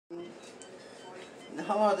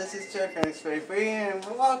Hello, this is Jack93 and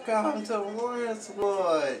welcome to Warriors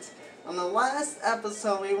Woods. On the last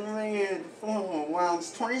episode, we made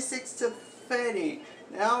rounds 26 to 30.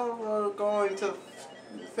 Now we're going to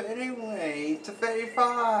 30 to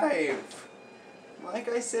 35. Like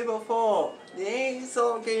I said before, these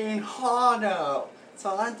are getting harder,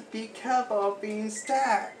 so I have to be careful of being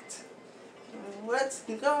stacked. Let's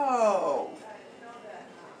go!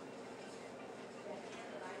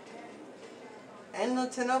 And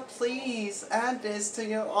Lieutenant, please add this to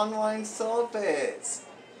your online service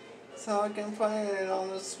so I can play it on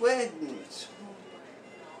the Switch.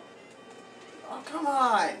 Oh, come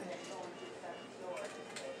on!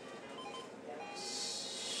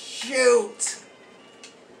 Shoot!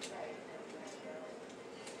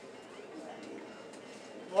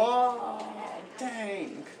 Oh,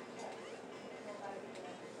 dang!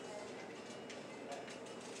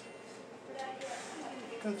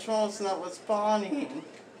 Control's not responding.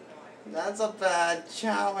 That's a bad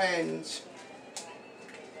challenge.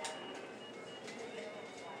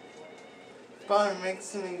 But it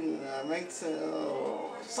makes it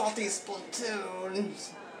salty Splatoon.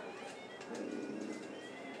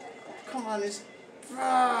 Come on, it's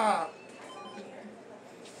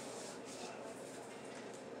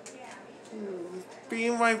Be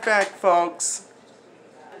right back, folks.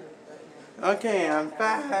 Okay, I'm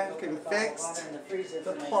back and fixed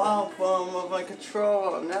the problem of my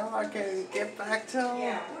controller. Now I can get back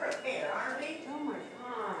to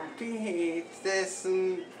beat this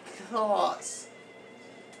course.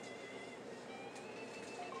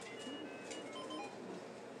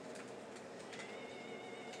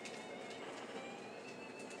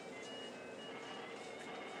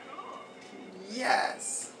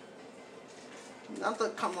 Yes. Not the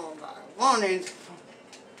come on I wanted.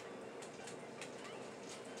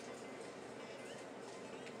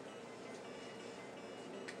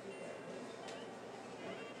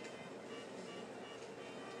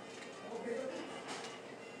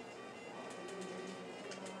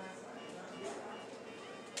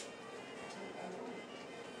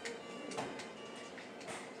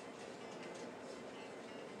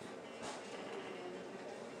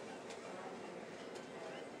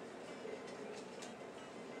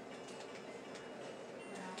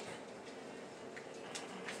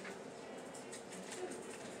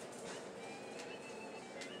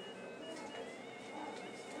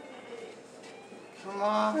 Come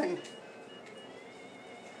on.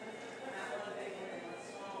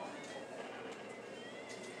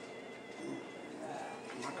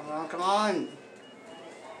 Come on, come on.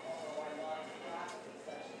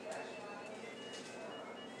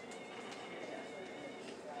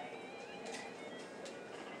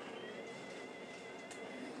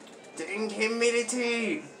 Dang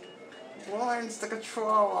humidity. Warns the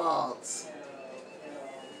controls.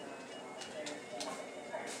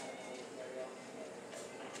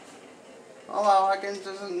 Although I can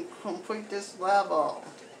just complete this level.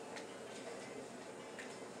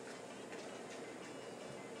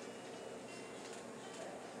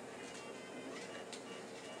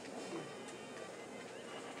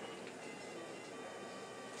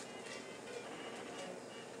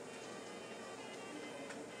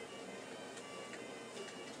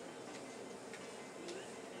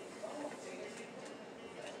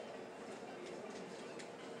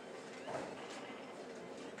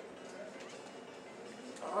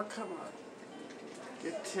 Oh, come on.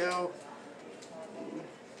 Get to.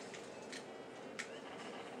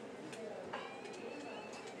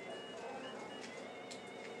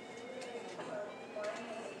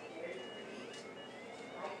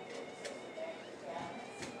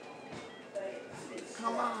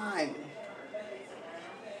 Come on.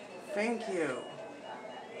 Thank you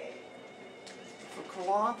for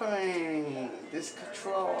cooperating. This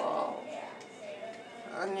control.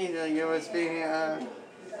 I need a USB.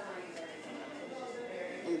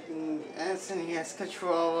 SNES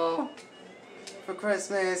controller for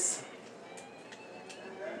Christmas.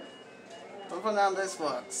 But for now, this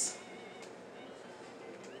works.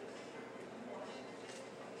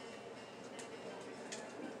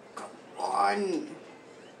 Come on.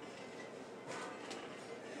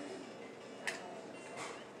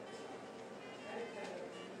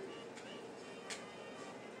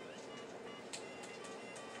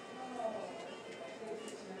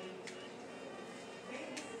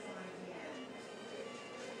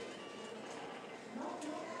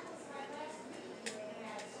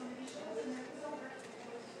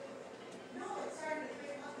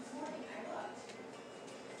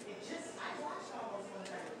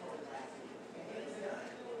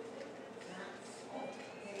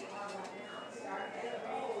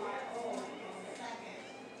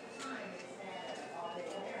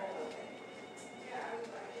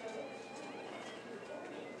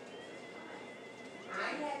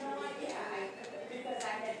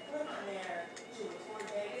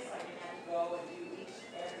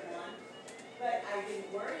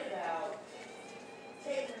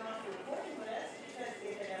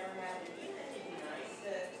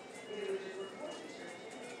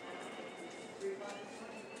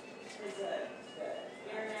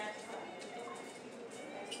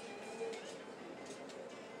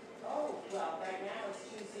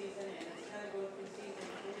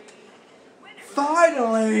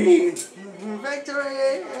 Finally!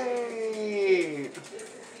 Victory!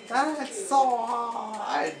 That's so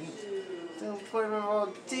hard! Don't put it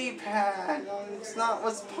on D-pad. It's not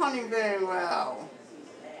responding very well.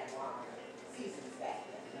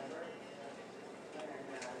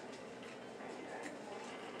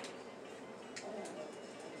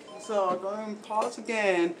 So I'm going to pause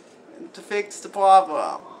again to fix the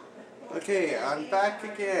problem. Okay, I'm back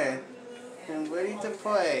again. I'm ready to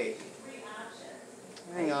play.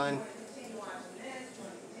 Hang on.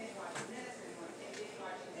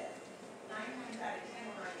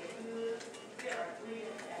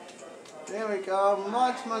 There we go,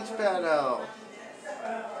 much better.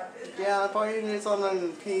 Yeah, I'm playing this on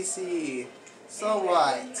the PC. So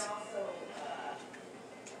what?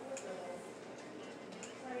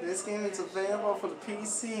 This game is available for the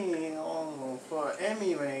PC, for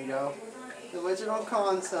emulator, the original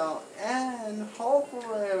console, and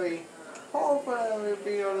hopefully will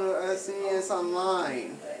be on the SNES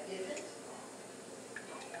Online.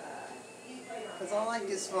 Because I like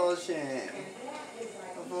this version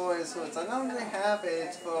of Voice Words. I don't really have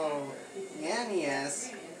it for the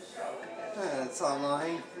NES. It's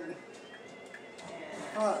online.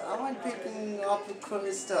 But I like picking up the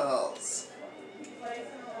crystals.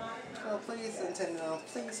 Oh, please, Nintendo.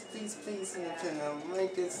 Please, Nintendo.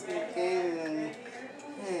 Make this game. And,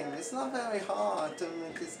 hey, it's not very hard to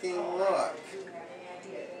make this game work.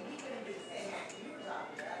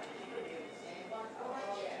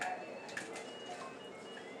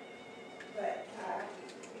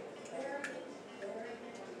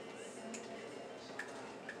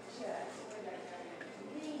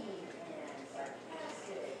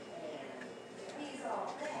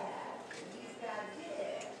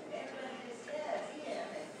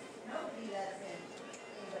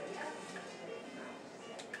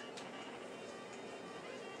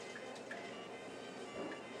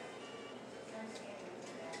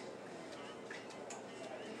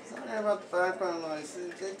 Sorry about the background noise.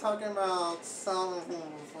 They're talking about some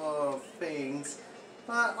things.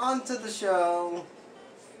 But on to the show.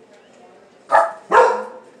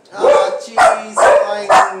 Oh, jeez, my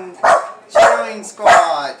cheering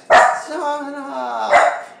squad. Shut up.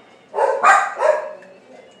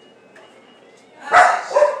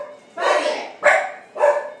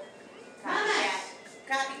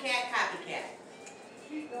 Copycat.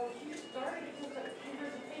 She started because she was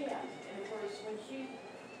a fan. And of course, when she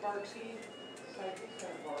barks, he kind of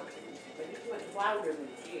barks. But he's much louder than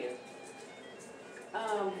she is.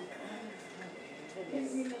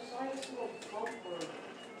 Gives me the slightest little bump or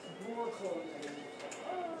door closing.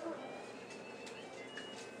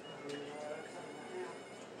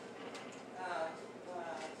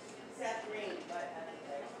 Seth Green, but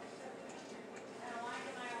I don't like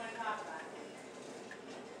him, I don't want to talk about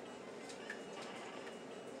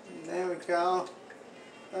him. There we go.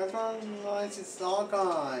 Background noise is all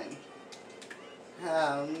gone.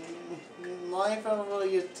 My fellow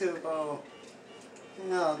YouTuber.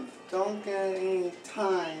 No, don't get any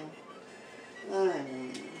time.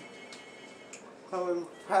 So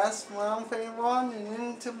press round 31 and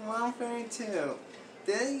into round 32.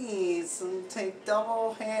 These take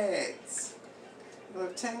double hits.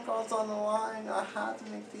 With 10 goals on the line, I have to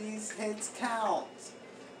make these hits count.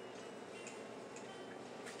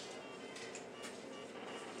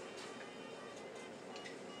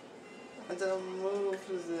 And the move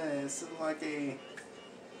is this, like a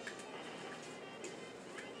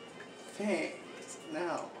thing.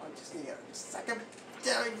 Now, I just need a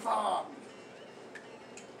secondary bomb.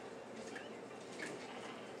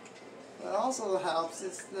 What also helps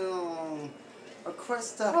is a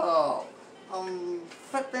crystal.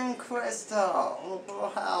 Flipping crystal will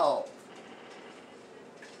help.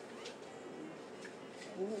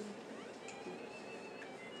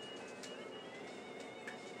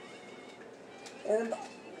 And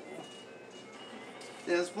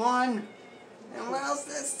there's one. And where's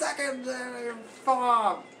the secondary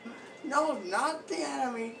bomb? No, not the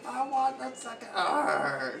enemy. I want the second.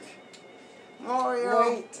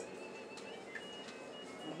 Wario. Wait.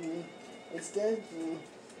 It's dead.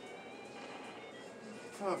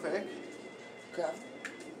 Perfect.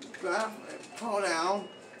 Grab. Pull down.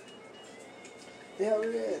 There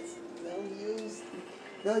it is.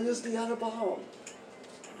 Now use the other bomb.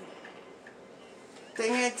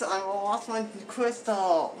 Dang it! I lost my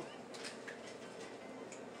crystal.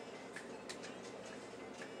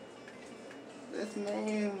 This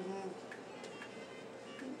may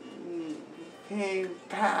be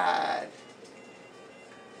bad.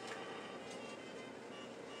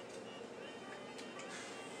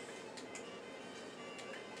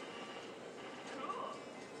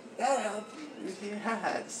 That helped.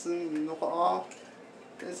 Yes, well,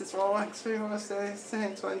 this is what makes me want to say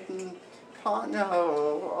things when partner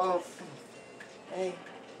of. Hey.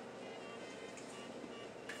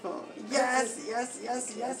 Yes, yes,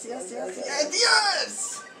 yes, yes, yes, yes, yes,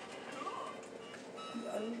 yes!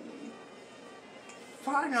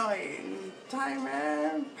 Finally, time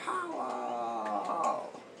and power!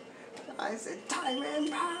 I said time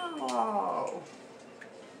and power!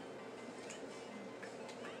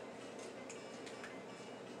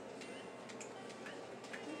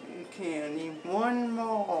 Okay, I need one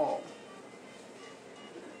more.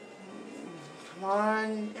 Come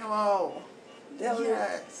on, yellow.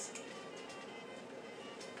 Yes.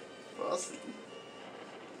 First.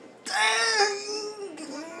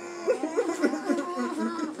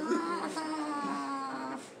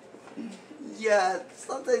 Yeah,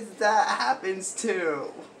 sometimes that happens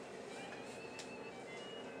too.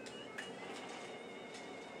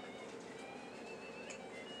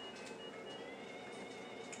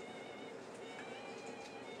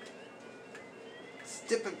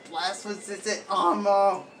 Stupid blast was it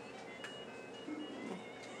armor.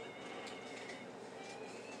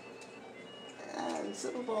 And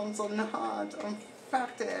super bombs are not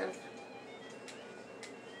effective.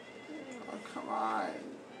 Oh, come on.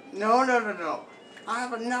 No, no, no, no. I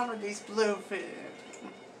have enough of these blue fish.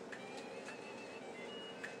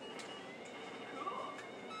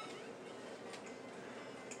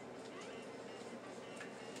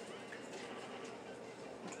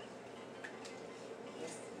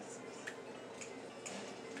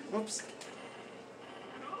 Whoops.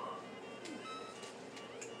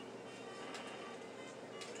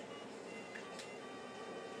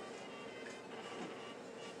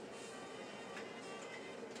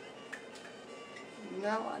 No,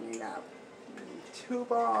 I need two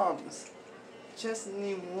bombs. Just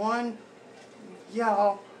need one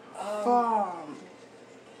yellow bomb.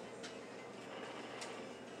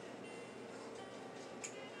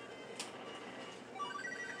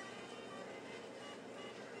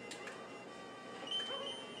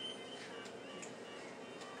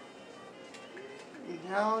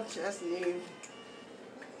 Now just need.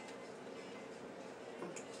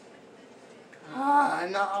 Ah,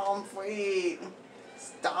 now I'm free.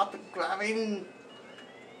 Stop grabbing.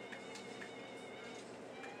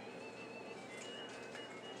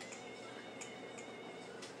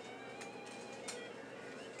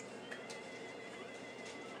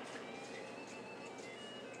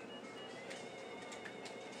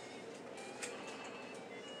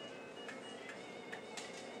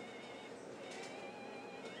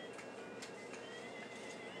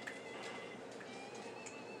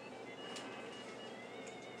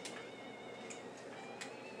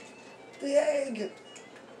 The egg!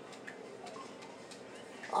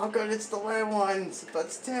 Oh good, it's the red ones,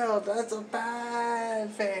 but still, that's a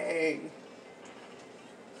bad thing.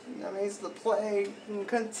 That means the play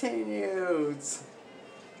continues.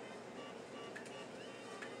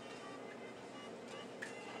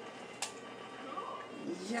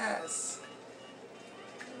 Yes.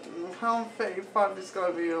 Home 35 is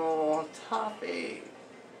gonna be a toughy.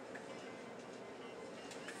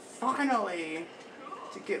 Finally,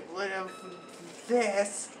 to get rid of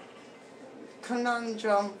this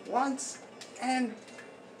conundrum once and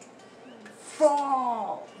for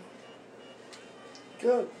all.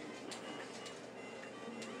 Good.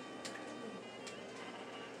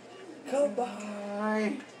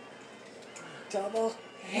 Goodbye. Double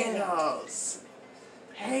Haters.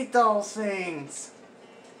 Hate those things.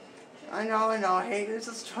 I know, hate is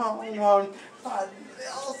a strong one, but they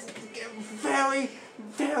also get very,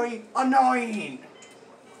 very annoying.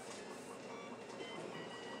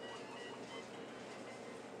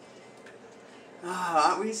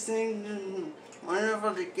 Aren't we saying whenever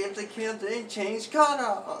they give the kid, they change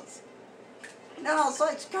colors? Now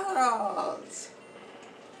switch colors.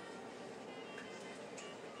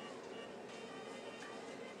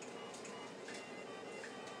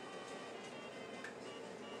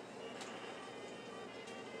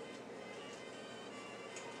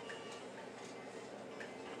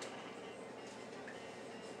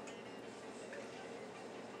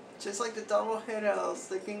 Just like the double hitters,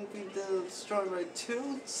 they can be destroyed by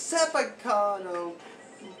two separate card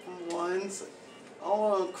ones.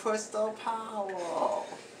 Oh, crystal power.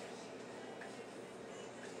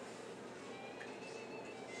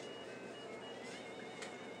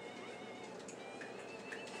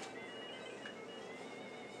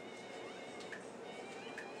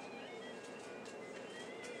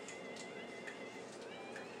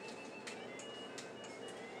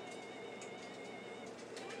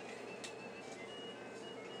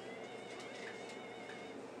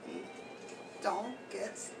 don't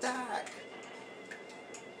get stuck.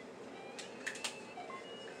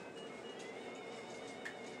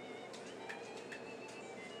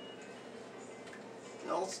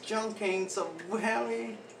 Those junkings are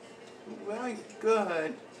very, very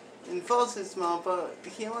good in Frozen's mode, but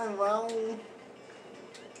healing well,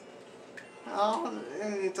 oh,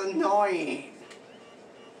 it's annoying.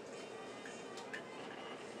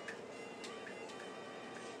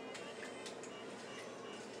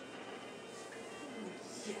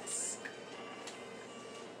 Yes.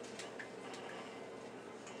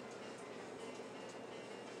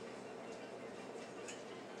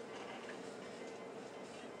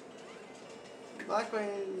 Like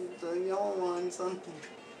when the yellow ones, something.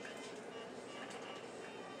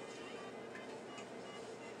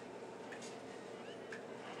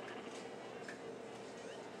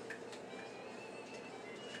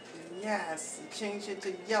 Yes, change it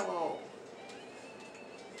to yellow.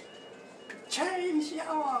 Change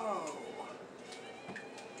yellow.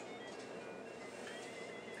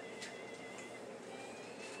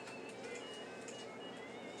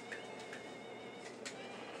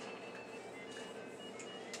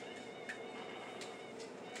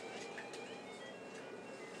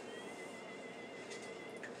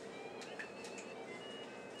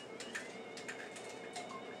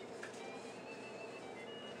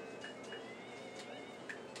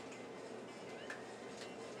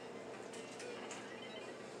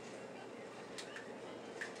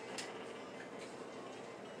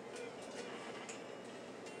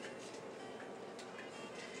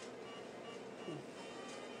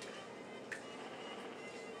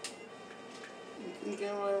 You can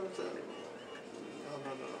get away with it.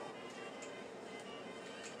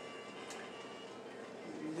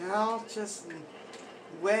 No. Now just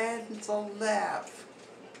red to left.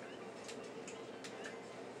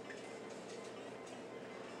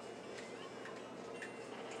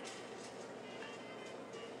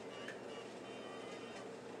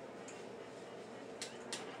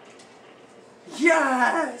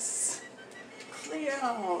 Yes! Clear!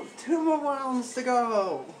 2 more rounds to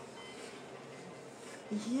go.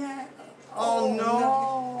 Yeah. Oh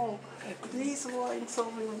no! These lines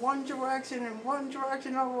only one direction and one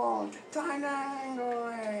direction alone.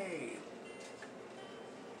 Triangle.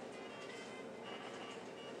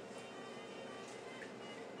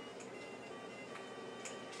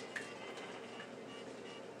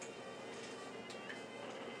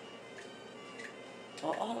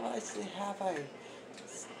 Well, otherwise they have a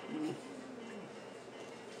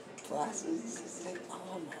glasses and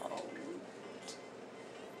armor.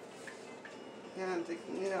 Yeah,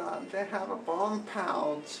 they have a bomb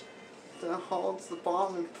pouch that holds the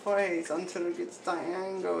bomb in place until it gets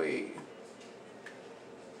diagonally.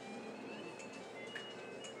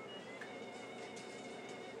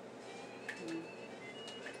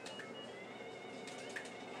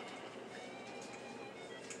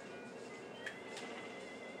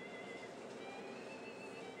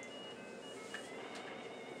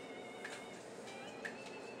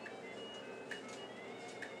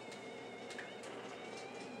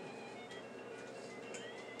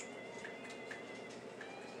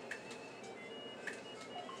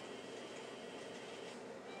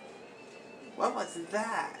 What was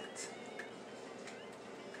that?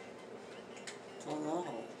 Don't know.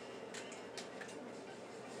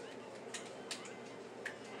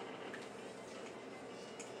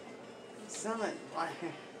 Someone like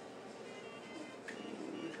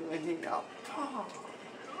going up. Oh.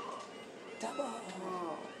 Double.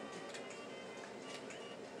 Oh.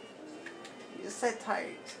 You sit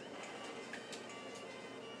tight.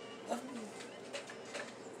 What?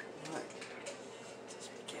 Just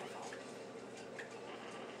be careful.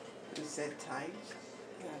 You sit tight?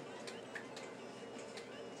 Yeah.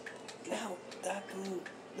 Now,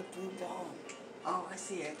 the blue bomb. Oh, I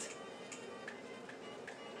see it.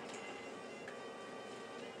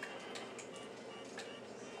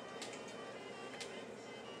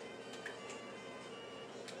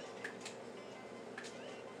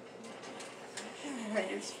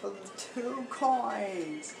 It's for the 2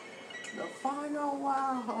 coins. The final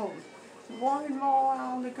round. 1 more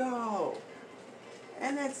round to go.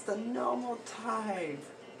 And it's the normal type.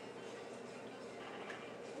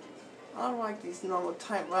 I like these normal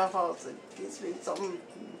type levels. It gives me some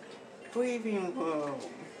breathing room.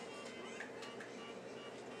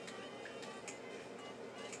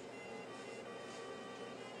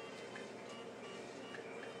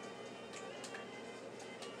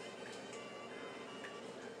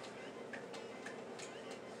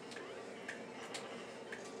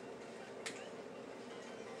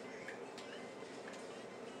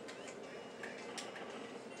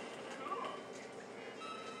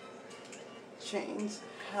 chains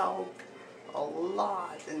help a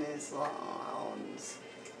lot in these rounds.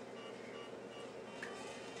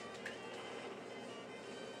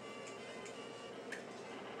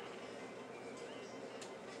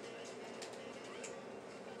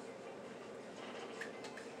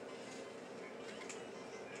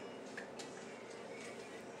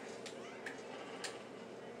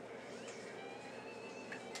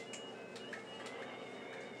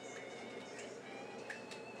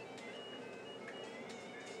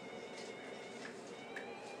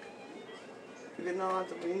 You're gonna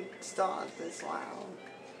have to restart this round.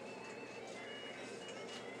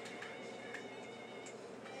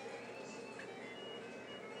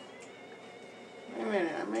 Wait a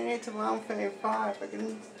minute, I made it to round 35. I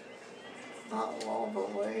can start all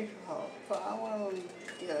the way up, but I want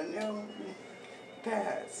to get a new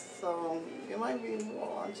pass, so you might be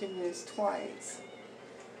watching this twice.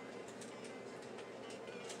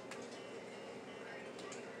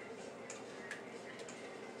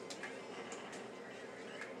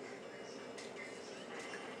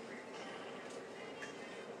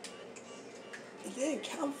 It didn't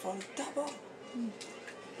count for double.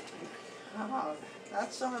 Oh,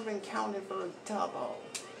 that should have been counted for a double.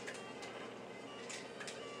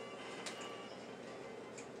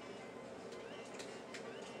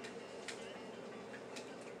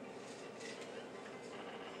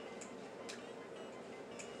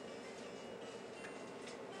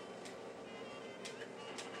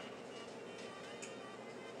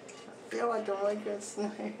 I feel like a regular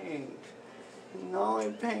snake. Now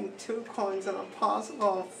I'm paying 2 coins and a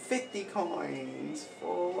possible 50 coins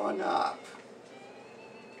for one up.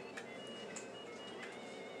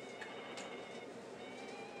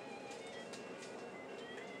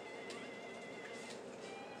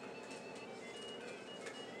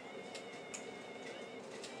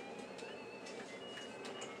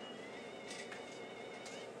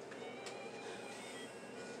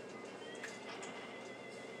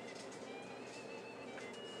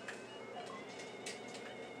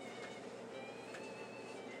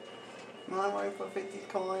 My way for 50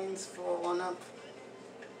 coins for one up.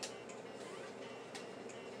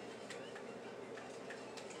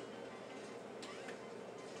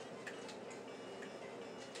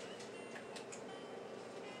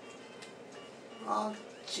 Oh,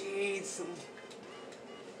 jeez.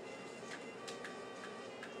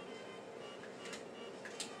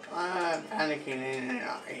 I'm panicking in an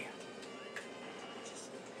eye.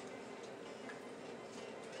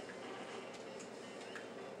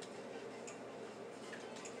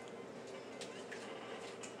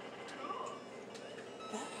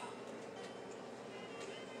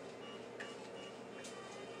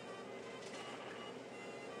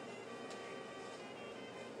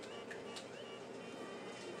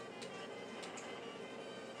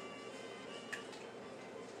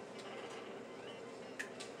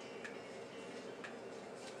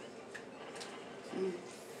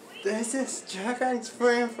 This is Dragon's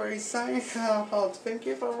Brain for Recycle. Thank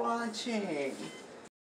you for watching.